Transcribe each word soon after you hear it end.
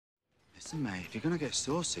Listen, mate, if you're gonna get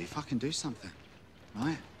saucy, fucking do something,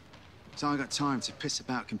 right? So I got time to piss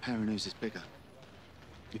about comparing whose is bigger.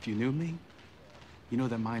 If you knew me, you know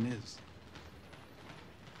that mine is.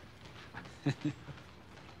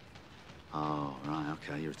 Oh, right,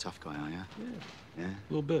 okay. You're a tough guy, are you? Yeah. Yeah? A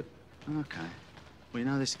little bit. Okay. Well, you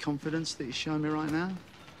know this confidence that you're showing me right now?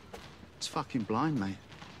 It's fucking blind, mate.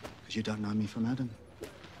 Because you don't know me from Adam.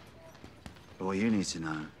 But what you need to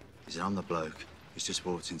know is that I'm the bloke who's just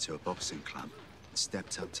walked into a boxing club and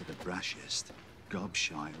stepped up to the brashest,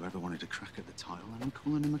 gobshite who ever wanted to crack at the title, and I'm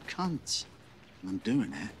calling him a cunt. And I'm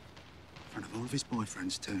doing it in front of all of his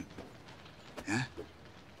boyfriends, too. Yeah?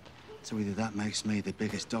 So either that makes me the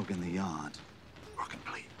biggest dog in the yard, or a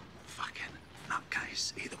complete fucking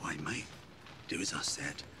nutcase. Either way, mate, do as I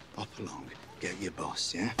said. Hop along, get your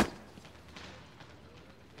boss, yeah?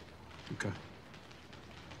 Okay.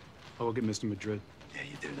 I'll go get Mr. Madrid. Yeah,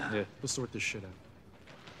 you do that. Yeah, we'll sort this shit out.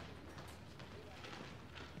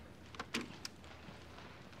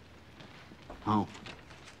 Oh,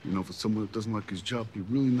 you know, for someone that doesn't like his job, you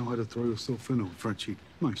really know how to throw yourself in, old Frenchie.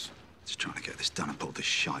 Nice. Just trying to get this done and put this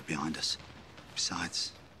shite behind us.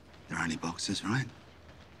 Besides, they're only boxers, right?